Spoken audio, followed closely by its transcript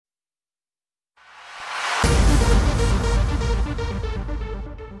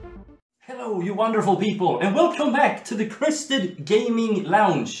Hello, you wonderful people, and welcome back to the Crested Gaming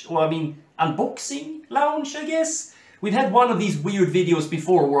Lounge. Or, I mean, unboxing lounge, I guess? We've had one of these weird videos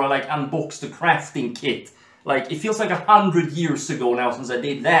before where I, like, unboxed a crafting kit. Like, it feels like 100 years ago now since I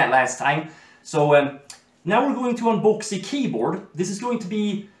did that last time. So, now we're going to unbox a keyboard. This is going to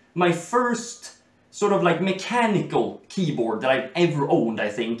be my first sort of, like, mechanical keyboard that I've ever owned, I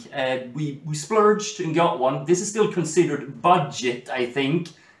think. We splurged and got one. This is still considered budget, I think.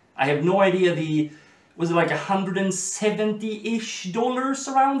 I have no idea was it like $170-ish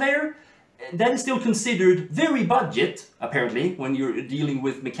around there? That is still considered very budget, apparently, when you're dealing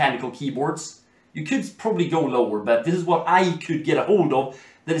with mechanical keyboards. You could probably go lower, but this is what I could get a hold of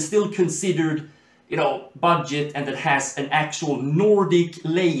that is still considered, you know, budget and that has an actual Nordic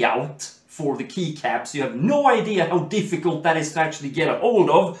layout for the keycaps. You have no idea how difficult that is to actually get a hold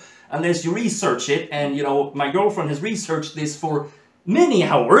of unless you research it. And, you know, my girlfriend has researched this for many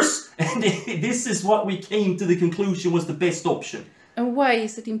hours, and this is what we came to the conclusion was the best option. And why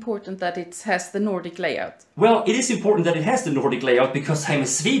is it important that it has the Nordic layout? Well, it is important that it has the Nordic layout because I'm a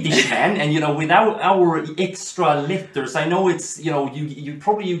Swedish man, and you know, without our extra letters, I know it's, you know,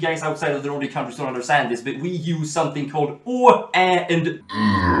 you guys outside of the Nordic countries don't understand this, but we use something called Å, Ä, and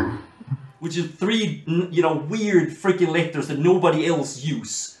which is three, you know, weird freaking letters that nobody else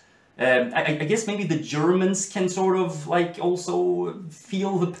use. I guess maybe the Germans can sort of like also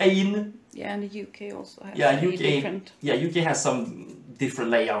feel the pain. Yeah, and the UK also has different. Yeah, UK has some different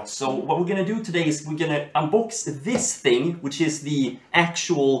layouts. So what we're gonna do today is we're gonna unbox this thing, which is the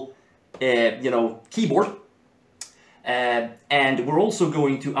actual, you know, keyboard. And we're also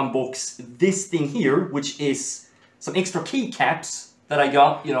going to unbox this thing here, which is some extra keycaps that I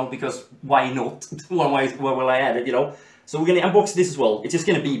got, you know, because why not? Why will I add it, you know? So we're going to unbox this as well. It's just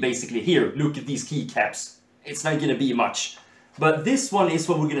going to be basically, here, look at these keycaps. It's not going to be much. But this one is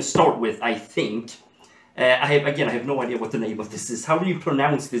what we're going to start with, I think. I have no idea what the name of this is. How do you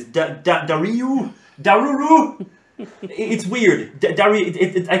pronounce this? DAREU? It's weird.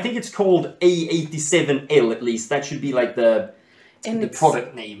 I think it's called A87L at least. That should be like the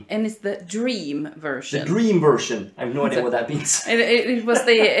product name. And it's the Dream version. The Dream version. I have no idea what that means. It was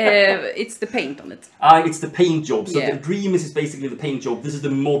the, it's the paint on it. It's the paint job. So yeah. The Dream is basically the paint job. This is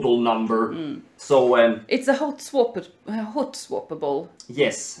the model number. So it's a hot-swappable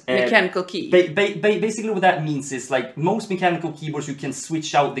yes, mechanical key. Basically what that means is like most mechanical keyboards you can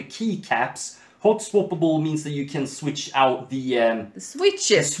switch out the keycaps. Hot swappable means that you can switch out the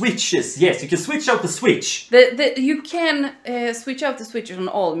switches. The switches, yes, you can switch out the switch. You can switch out the switches on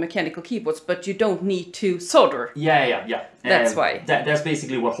all mechanical keyboards, but you don't need to solder. Yeah. That's why. That's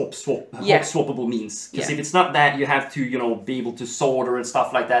basically what hot swappable means. Because if it's not that, you have to, you know, be able to solder and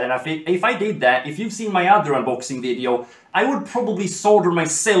stuff like that. And if I did that, if you've seen my other unboxing video, I would probably solder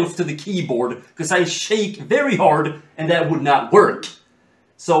myself to the keyboard because I shake very hard and that would not work.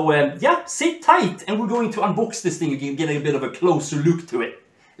 So, yeah, sit tight, and we're going to unbox this thing. You can get a bit of a closer look to it.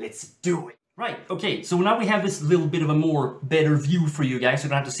 Let's do it. Right, okay, so now we have this little bit of a better view for you guys. You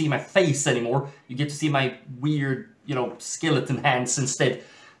don't have to see my face anymore. You get to see my weird, you know, skeleton hands instead.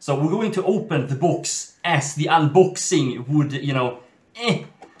 So we're going to open the box as the unboxing would, you know,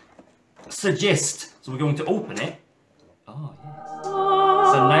 suggest. So we're going to open it. Oh, yes.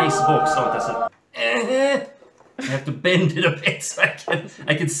 It's a nice box. Oh, that's a... I have to bend it a bit so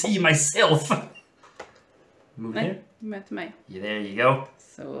I can see myself. Move here. Yeah, there you go.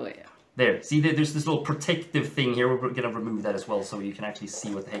 So, yeah. There. See, there's this little protective thing here. We're going to remove that as well so you can actually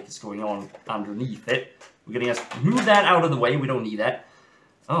see what the heck is going on underneath it. We're going to just move that out of the way. We don't need that.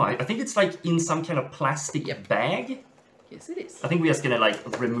 Oh, I think it's like in some kind of plastic bag. Yes, it is. I think we're just going to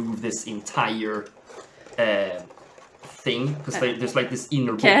like remove this entire thing because there's like this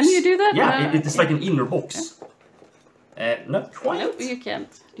inner box. Can you do that? Yeah, it's like an inner box. Not quite. No, you can't.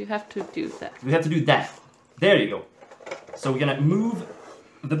 You have to do that. We have to do that. There you go. So we're gonna move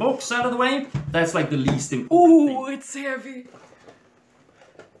the box out of the way. That's like the least important thing. Oh, it's heavy.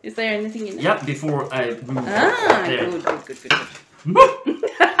 Is there anything in it? Yeah, before I move Good.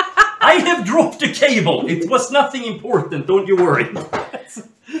 I have dropped a cable. It was nothing important, don't you worry.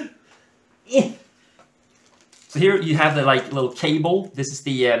 So here you have the like little cable. This is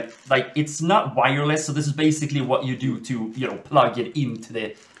the like it's not wireless, so this is basically what you do to, you know, plug it into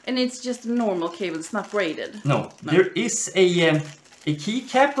the. And it's just a normal cable. It's not braided. No. There is a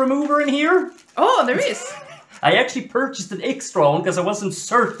keycap remover in here. Oh, there is. I actually purchased an extra one because I wasn't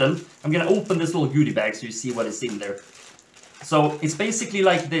certain. I'm gonna open this little goodie bag so you see what is in there. So it's basically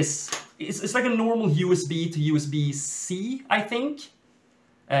like this. It's like a normal USB to USB-C, I think.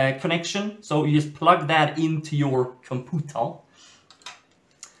 Connection, so you just plug that into your computer.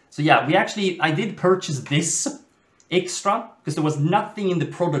 So yeah, I did purchase this extra because there was nothing in the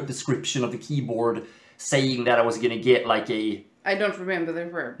product description of the keyboard saying that I was gonna get like a... I don't remember the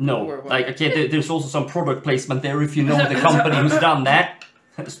word. No, like, okay, there's also some product placement there if you know the company who's done that.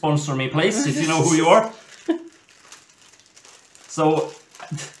 Sponsor me, please, if you know who you are. So,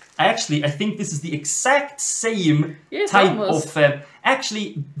 I think this is the exact same type of...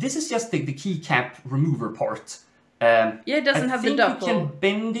 actually, this is just the keycap remover part. Yeah, it doesn't have the double. You can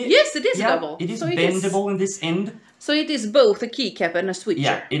bend it. Yes, it is double. It is bendable in this end. So it is both a keycap and a switcher.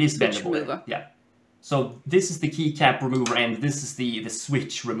 Yeah, it is bendable. Remover. Yeah. So this is the keycap remover and this is the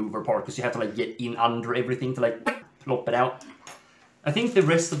switch remover part because you have to like get in under everything to like plop it out. I think the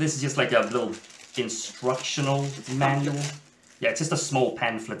rest of this is just like a little instructional manual. Yeah, it's just a small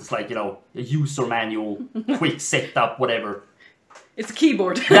pamphlet. It's like, you know, a user manual, quick setup, whatever. It's a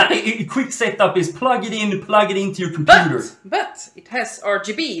keyboard. Yeah, quick setup is plug it into your computer. But it has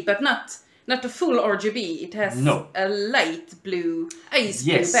RGB, but not a full RGB. It has a light blue, ice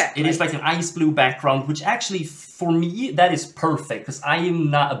blue background. Yes, it is like an ice blue background, which actually, for me, that is perfect. Because I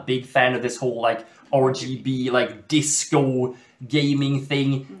am not a big fan of this whole, like, RGB, like, disco gaming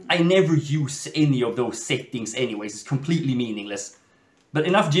thing. I never use any of those settings anyways. It's completely meaningless. But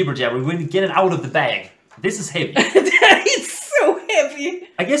enough jibber jabber. We're going to get it out of the bag. This is heavy. It's so heavy.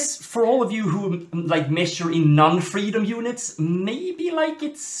 I guess for all of you who, like, measure in non-freedom units, maybe, like,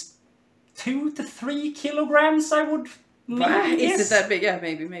 it's 2 to 3 kilograms, I would maybe guess. Is it that big? Yeah,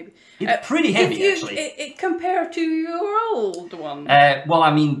 maybe. It's pretty heavy, actually. Compared to your old one. Well,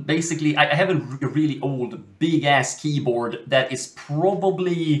 I mean, basically, I have a really old, big-ass keyboard that is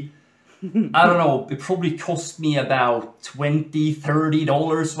probably, I don't know, it probably cost me about $20,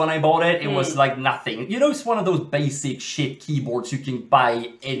 $30 when I bought it. It was like nothing. You know, it's one of those basic shit keyboards you can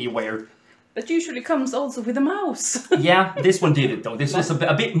buy anywhere. But usually comes also with a mouse. Yeah, this one didn't though. This was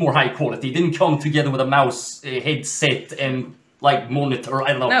a bit more high quality. It didn't come together with a mouse, headset, and like monitor.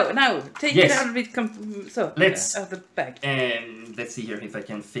 I don't know. No, take it out of it. Let's out of the bag. Let's see here if I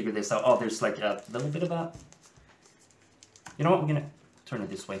can figure this out. Oh, there's like a little bit of a. You know what? I'm gonna turn it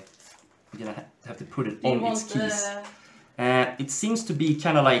this way. I'm gonna have to put it on its keys. It seems to be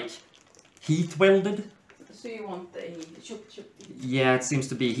kind of like heat welded. So you want a Yeah, it seems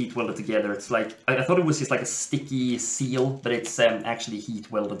to be heat welded together. It's like, I thought it was just like a sticky seal, but it's actually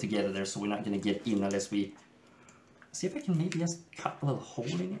heat welded together there, so we're not going to get in unless we... See if I can maybe just cut a little hole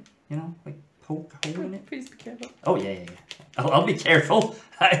in it, you know, like poke a hole in it. Please be careful. Oh, yeah. I'll be careful.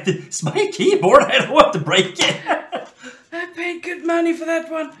 It's my keyboard, I don't want to break it. I paid good money for that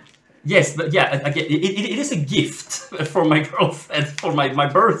one. Yes, but yeah, again, it is a gift for my girlfriend for my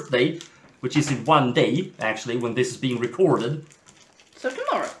birthday. Which is in 1 day, actually, when this is being recorded. So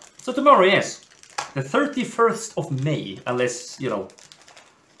tomorrow. So tomorrow, yes. The 31st of May, unless, you know...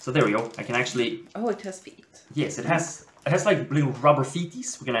 So there we go. I can actually... Oh, it has feet. Yes, it has like little rubber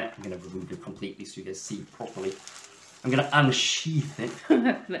feeties. I'm gonna remove it completely so you guys see it properly. I'm gonna unsheath it.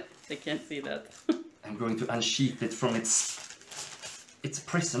 They can't see that. I'm going to unsheath it from its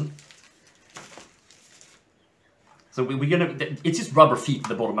prison. So we're gonna... It's just rubber feet at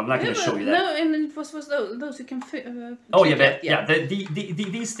the bottom. I'm not gonna show you that. No, and it was those you can fit. Oh yeah,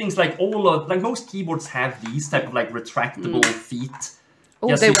 these things, like most keyboards have these type of like retractable feet.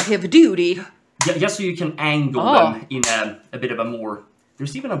 Oh, they were heavy duty. Yeah, just so you can angle them in a bit of a more...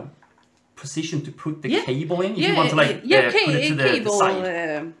 There's even a position to put the cable in if you want to like put it to the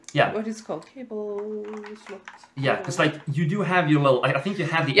side. What is it called? Cable slot. Yeah, because like you do have your little... I think you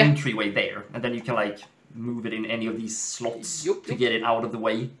have the entryway there, and then you can like move it in any of these slots to get it out of the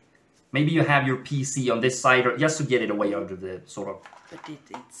way. Maybe you have your PC on this side, or just to get it away out of the sort of... But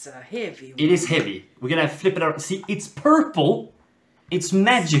it's heavy. It is heavy. We're gonna flip it out. See, it's purple. It's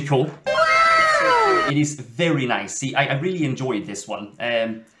magical. Wow! It is very nice. See, I really enjoyed this one.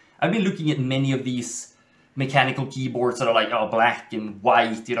 I've been looking at many of these mechanical keyboards that are like black and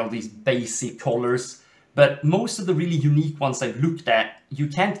white, you know, these basic colors. But most of the really unique ones I've looked at, you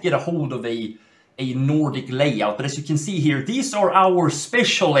can't get a hold of a Nordic layout. But as you can see here, these are our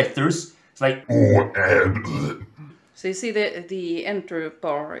special letters. It's like... So you see the enter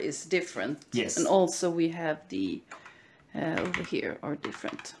bar is different. Yes. And also we have the... over here are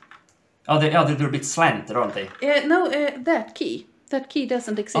different. Oh, they're a bit slanted, aren't they? No, that key. That key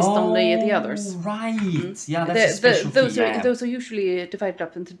doesn't exist on the others. Right. Yeah, that's a special key. Those are usually divided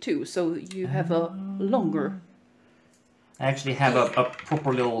up into two, so you have a longer... I actually have a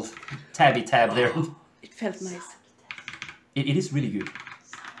proper little tabby tab there. It felt nice. It is really good.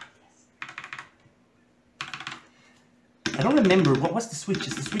 I don't remember, what was the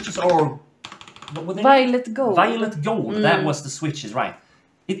switches? The switches are... What were they? Violet gold. Violet gold, that was the switches, right.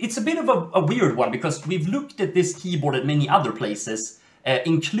 It's a bit of a weird one, because we've looked at this keyboard at many other places,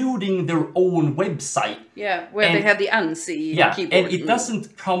 including their own website. Yeah, where they had the ANSI keyboard. And it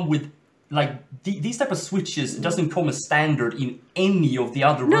doesn't come with, like, these type of switches doesn't come as standard in any of the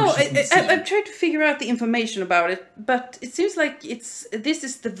other versions. No, I've tried to figure out the information about it, but it seems like this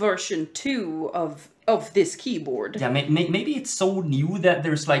is the version 2 of this keyboard. Yeah, maybe it's so new that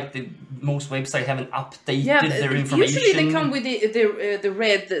there's like most websites haven't updated their information. Usually they come with the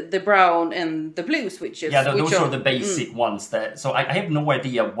red, the brown, and the blue switches. Yeah, those are the basic ones. So I have no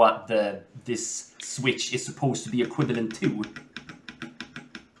idea what this switch is supposed to be equivalent to.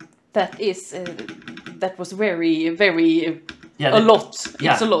 That was very, very a lot.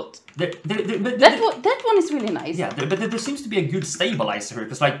 Yeah. It's a lot. That one is really nice. Yeah, but there seems to be a good stabilizer here,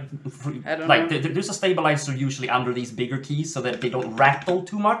 because there's a stabilizer usually under these bigger keys so that they don't rattle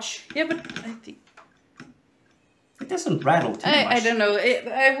too much. Yeah, but I think it doesn't rattle too much. I don't know.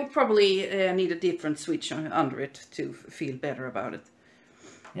 I would probably need a different switch under it to feel better about it.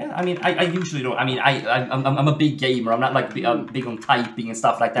 Yeah, I mean, I usually don't. I mean, I'm a big gamer. I'm not like big on typing and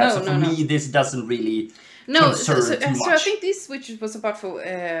stuff like that. So for me, this doesn't really concern too much. So I think this switch was about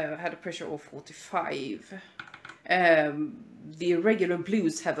had a pressure of 45. The regular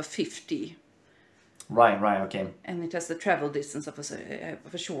blues have a 50. Right, okay. And it has the travel distance of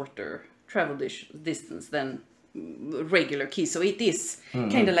a shorter travel distance than regular key. So it is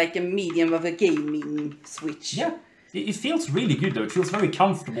kind of like a medium of a gaming switch. Yeah. It feels really good though. It feels very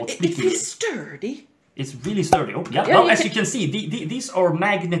comfortable. It feels sturdy. It's really sturdy. Oh, yeah. Well, as you can see, these are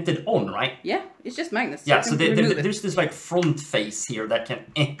magneted on, right? Yeah, it's just magnets. Yeah, so there's this like front face here that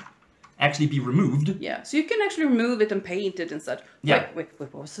can actually be removed. Yeah, so you can actually remove it and paint it and such. Yeah. Wait,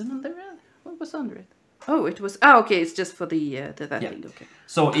 what was under it? What was under it? Oh, it was. Oh, okay. It's just for that thing. Okay.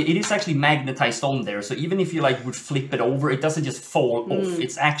 So it is actually magnetized on there. So even if you like would flip it over, it doesn't just fall off.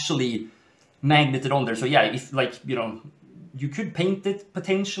 It's actually magneted on there. So yeah, if like, you know, you could paint it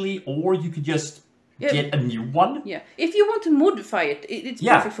potentially, or you could just get a new one. Yeah, if you want to modify it, it's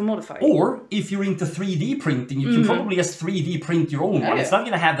perfect for modifying. Or if you're into 3D printing, you can probably just 3D print your own one. It's not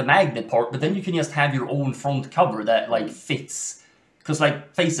going to have the magnet part, but then you can just have your own front cover that like fits. Because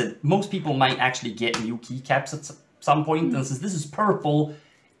like, face it, most people might actually get new keycaps at some point, and since this is purple,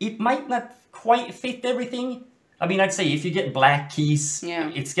 it might not quite fit everything. I mean, I'd say if you get black keys,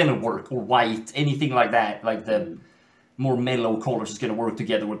 it's gonna work, or white, anything like that. Like the more mellow colors is gonna work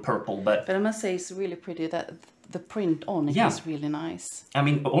together with purple. But I must say, it's really pretty. That the print on it is really nice. I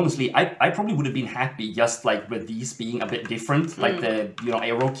mean, honestly, I probably would have been happy just like with these being a bit different, like the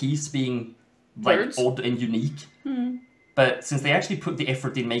arrow keys being like odd and unique. But since they actually put the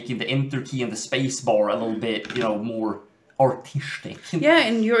effort in making the enter key and the space bar a little bit, more artistic. Yeah,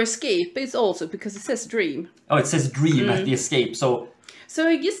 and your escape is also, because it says dream. Oh, it says dream at the escape, so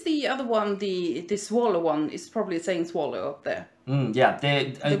I guess the other one, the swallow one, is probably saying swallow up there. Yeah,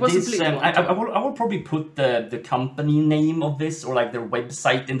 I will probably put the company name of this, or like their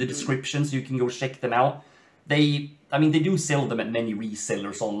website, in the description, so you can go check them out. They do sell them at many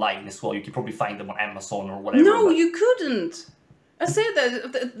resellers online as well. You can probably find them on Amazon or whatever. No, you couldn't. I said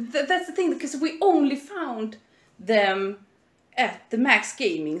that's the thing, because we only found them at the Max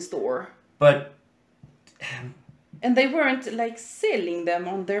Gaming store. But and they weren't like selling them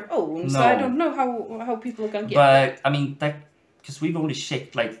on their own, so I don't know how people can get them. But I mean, because we've only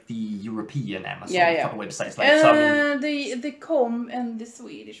checked like the European Amazon websites, like the Com and the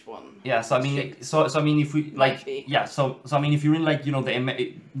Swedish one. Yeah, so I mean, I mean, if we like, so I mean, if you're in like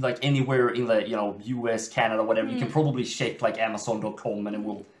like anywhere in the US, Canada, whatever, you can probably check like Amazon.com, and it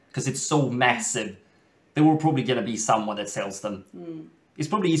will, because it's so massive, there will probably gonna be someone that sells them. It's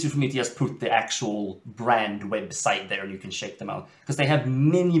probably easier for me to just put the actual brand website there, and you can check them out, because they have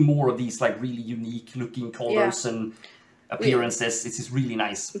many more of these like really unique looking colors and appearances. It's just really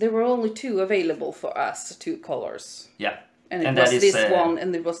nice. There were only 2 available for us, 2 colors. Yeah, and it was this one,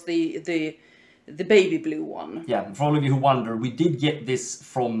 and it was the baby blue one. Yeah, for all of you who wonder, we did get this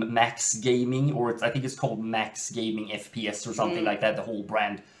from Max Gaming, or I think it's called Max Gaming FPS or something like that, the whole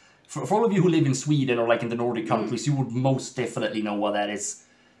brand. For all of you who live in Sweden or like in the Nordic countries, you would most definitely know what that is.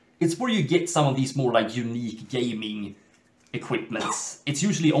 It's where you get some of these more like unique gaming equipments. It's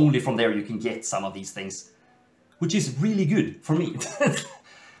usually only from there you can get some of these things, which is really good for me.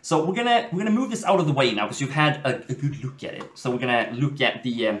 So we're gonna move this out of the way now, because you've had a good look at it. So we're gonna look at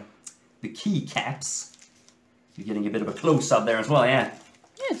the keycaps. You're getting a bit of a close up there as well, yeah.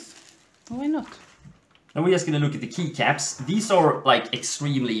 Yes, why not? Now we're just gonna look at the keycaps. These are like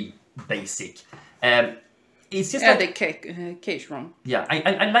extremely basic. It's just the case wrong. Yeah,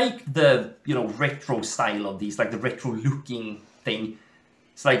 I like the retro style of these, like the retro looking thing.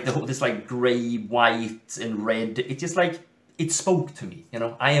 It's like this like grey, white, and red. It just like it spoke to me. You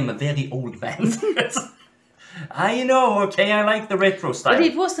know, I am a very old man. I know. Okay, I like the retro style. But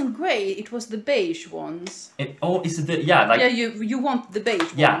it wasn't grey. It was the beige ones. Is it the like? Yeah, you want the beige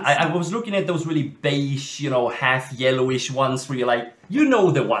ones. Yeah, I was looking at those really beige, you know, half yellowish ones where you're like, you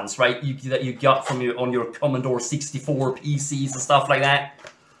know the ones, right? That you got from on your Commodore 64 PCs and stuff like that.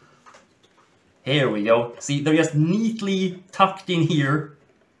 Here we go. See, they're just neatly tucked in here.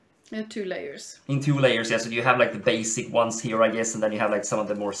 Yeah, 2 layers. In 2 layers, yeah. So you have like the basic ones here, I guess, and then you have like some of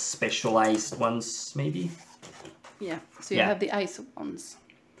the more specialized ones, maybe. Yeah. So you have the ISO ones.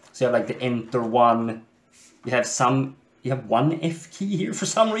 So you have like the Enter one. You have one F key here for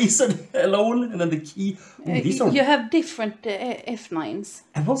some reason alone, and then the key. Ooh, these are. You have different F9s.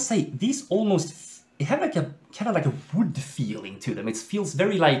 I will say these almost. They have like a kind of like a wood feeling to them. It feels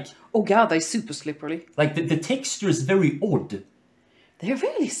very like. Oh god, they're super slippery. Like the texture is very odd. They're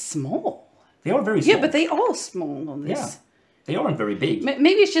really small. They are very small. Yeah, but they are small on this. Yeah, they aren't very big.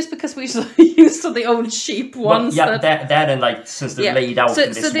 Maybe it's just because we're so used to the old cheap ones. Well, yeah, that and like since they're laid out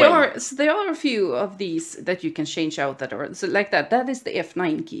in this way. So there are a few of these that you can change out that are so like that. That is the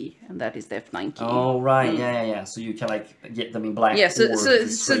F9 key, and that is the F9 key. Oh right, yeah. So you can like get them in black. Yeah. So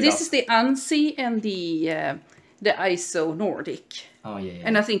this is the ANSI and the ISO Nordic. Oh yeah.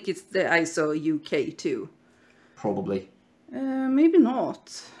 And I think it's the ISO UK too. Probably. Maybe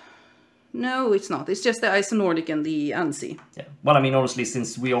not. No, it's not. It's just the ISO Nordic and the ANSI. Yeah. Well, I mean, honestly,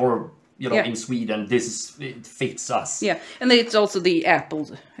 since we are, you know, in Sweden, it fits us. Yeah, and it's also the Apple.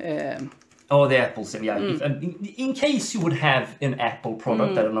 Oh, the Apples, yeah. In case you would have an Apple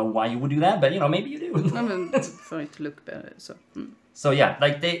product, I don't know why you would do that, but you know, maybe you do. For it to look better, so. So yeah,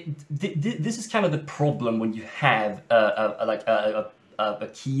 like this is kind of the problem when you have a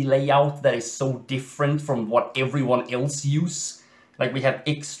key layout that is so different from what everyone else use. Like we have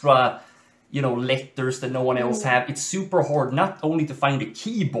extra, you know, letters that no one else have. It's super hard not only to find a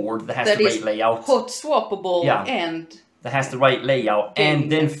keyboard that has the right layout. Hot swappable and that has the right layout,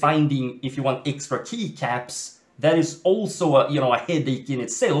 and then finding if you want extra keycaps, that is also a headache in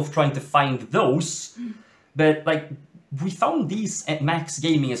itself trying to find those. But like we found these at Max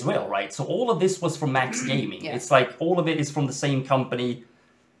Gaming as well, right? So all of this was from Max Gaming. Yeah. It's like all of it is from the same company.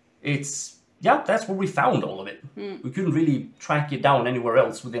 That's where we found all of it. We couldn't really track it down anywhere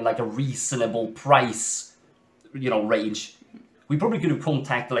else within like a reasonable price, range. We probably could have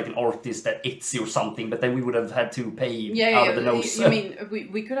contacted like an artist at Etsy or something, but then we would have had to pay out of the nose. You mean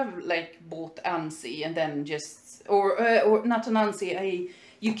we could have like bought ANSI and then just or not an ANSI, a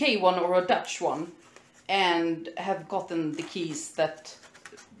UK one or a Dutch one, and have gotten the keys that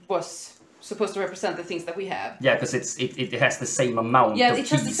was supposed to represent the things that we have. Yeah, because it has the same amount of keys. Yeah, it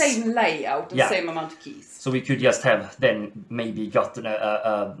has the same layout and the same amount of keys. So we could just have then maybe gotten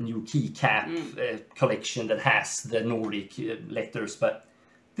a new keycap collection that has the Nordic letters, but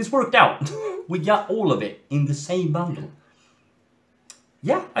this worked out. We got all of it in the same bundle.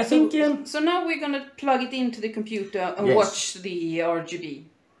 Yeah, I think... So now we're going to plug it into the computer and watch the RGB.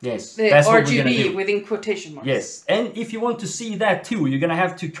 Yes, that's RGB what we're gonna do. Within quotation marks. Yes, and if you want to see that too, you're gonna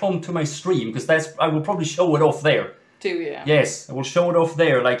have to come to my stream, because I will probably show it off there. Too, yeah. Yes, I will show it off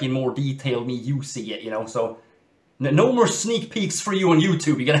there, like in more detail, me using it, so no more sneak peeks for you on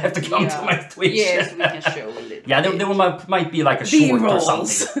YouTube. You're gonna have to come to my Twitch. Yes, we can show a little bit. Yeah, there might be like a short or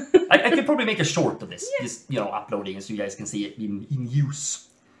something. I could probably make a short of this, just uploading it so you guys can see it in use.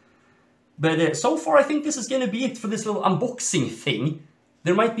 But so far, I think this is gonna be it for this little unboxing thing.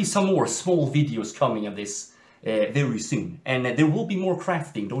 There might be some more small videos coming of this very soon. And there will be more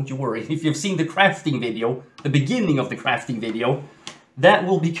crafting, don't you worry. If you've seen the crafting video, the beginning of the crafting video, that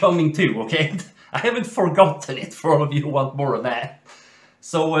will be coming too, okay? I haven't forgotten it for all of you who want more of that.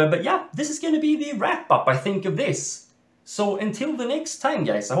 So, but yeah, this is going to be the wrap-up, I think, of this. So until the next time,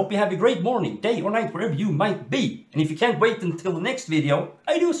 guys, I hope you have a great morning, day or night, wherever you might be. And if you can't wait until the next video,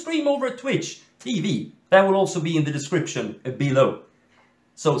 I do a stream over at Twitch TV. That will also be in the description below.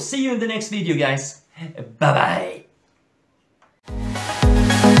 So, see you in the next video, guys. Bye-bye.